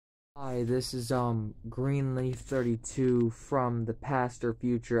Hi, this is Greenleaf 32 from the past or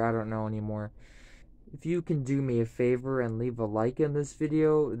future, I don't know anymore. If you can do me a favor and leave a like in this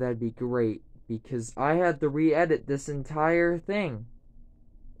video, that'd be great, because I had to re-edit this entire thing,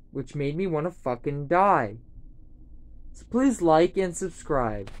 which made me want to fucking die. So please like and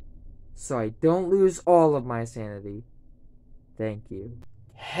subscribe, so I don't lose all of my sanity. Thank you.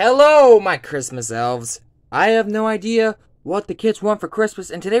 Hello, my Christmas elves. I have no idea what the kids want for Christmas,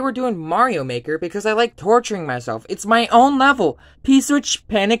 and today we're doing Mario Maker because I like torturing myself. It's my own level. P-Switch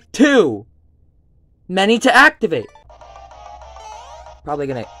Panic 2. Many to activate. Probably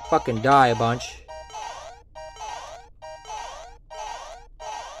gonna fucking die a bunch.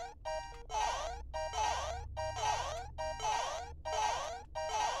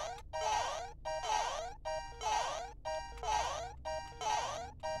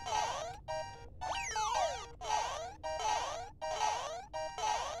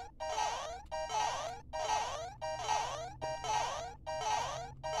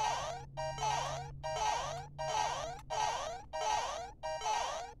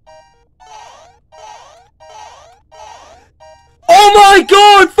 Oh my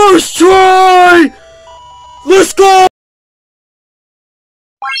god! First try! Let's go!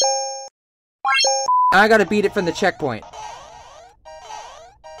 I gotta beat it from the checkpoint.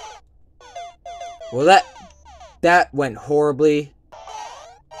 Well, that went horribly.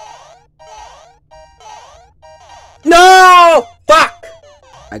 No! Fuck!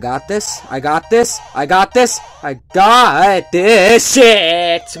 I got this. I got this. I got this. I got this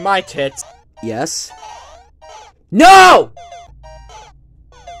shit! My tits. Yes. No!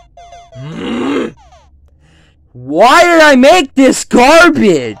 Why did I make this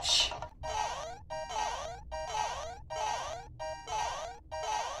garbage?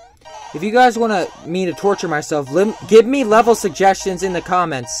 If you guys want me to torture myself, give me level suggestions in the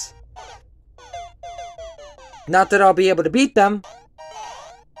comments. Not that I'll be able to beat them.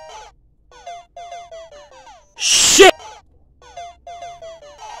 Shit!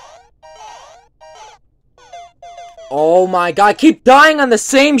 Oh my god, I keep dying on the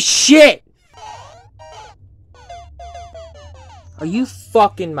same shit! Are you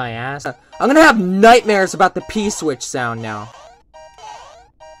fucking my ass? I'm gonna have nightmares about the P-Switch sound now.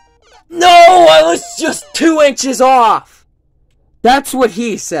 No! I was just 2 inches off! That's what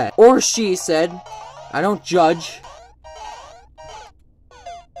he said. Or she said. I don't judge.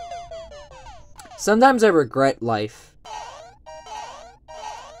 Sometimes I regret life.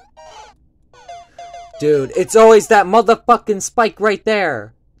 Dude, it's always that motherfucking spike right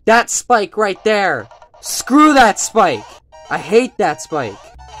there. That spike right there. Screw that spike. I hate that spike.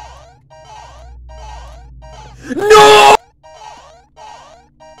 No!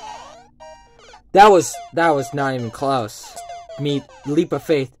 That was not even close. Me, leap of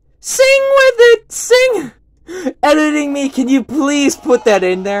faith. Sing with it! Sing! Editing me, can you please put that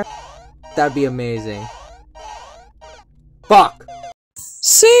in there? That'd be amazing. Fuck.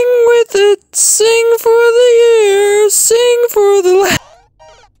 Sing with it, sing for the years, sing for the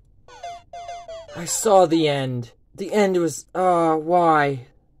I saw the end. The end was, why?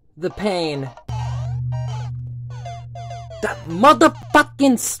 The pain. That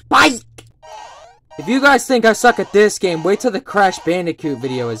motherfucking spike! If you guys think I suck at this game, wait till the Crash Bandicoot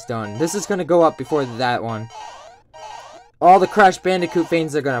video is done. This is gonna go up before that one. All the Crash Bandicoot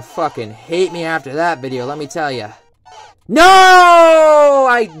fans are gonna fucking hate me after that video, let me tell ya. No!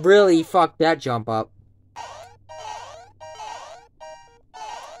 I really fucked that jump up.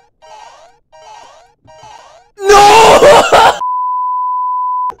 No! Why?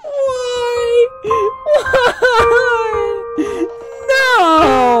 Why?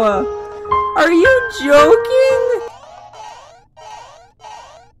 No! Are you joking?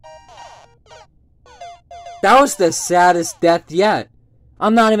 That was the saddest death yet.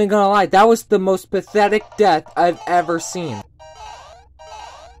 I'm not even gonna lie, that was the most pathetic death I've ever seen.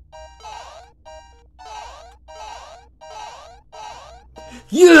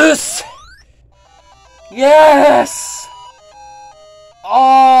 Yes! Yes!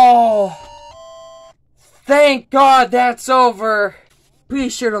 Oh! Thank God that's over. Be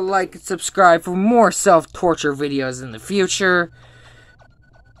sure to like and subscribe for more self-torture videos in the future.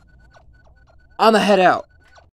 I'ma head out.